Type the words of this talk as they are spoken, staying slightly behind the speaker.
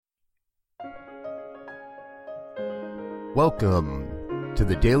Welcome to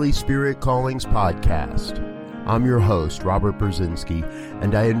the Daily Spirit Callings podcast. I'm your host, Robert Brzezinski,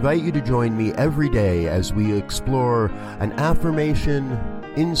 and I invite you to join me every day as we explore an affirmation,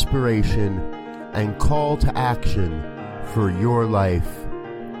 inspiration, and call to action for your life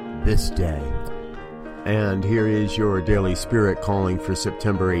this day. And here is your Daily Spirit Calling for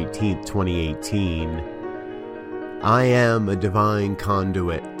September 18th, 2018. I am a divine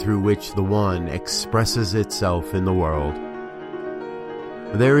conduit through which the One expresses itself in the world.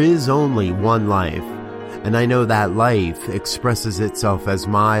 There is only one life, and I know that life expresses itself as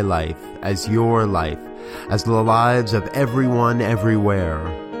my life, as your life, as the lives of everyone everywhere.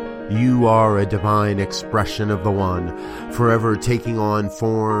 You are a divine expression of the One, forever taking on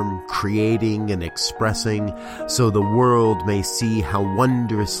form, creating and expressing, so the world may see how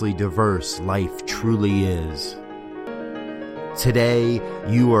wondrously diverse life truly is. Today,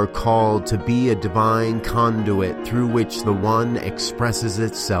 you are called to be a divine conduit through which the One expresses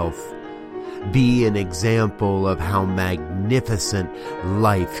itself. Be an example of how magnificent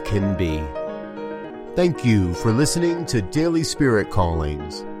life can be. Thank you for listening to Daily Spirit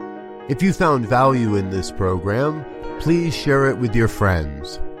Callings. If you found value in this program, please share it with your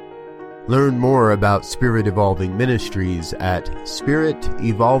friends. Learn more about Spirit Evolving Ministries at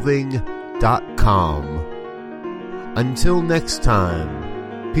spiritevolving.com. Until next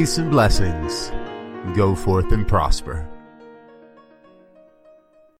time, peace and blessings. Go forth and prosper.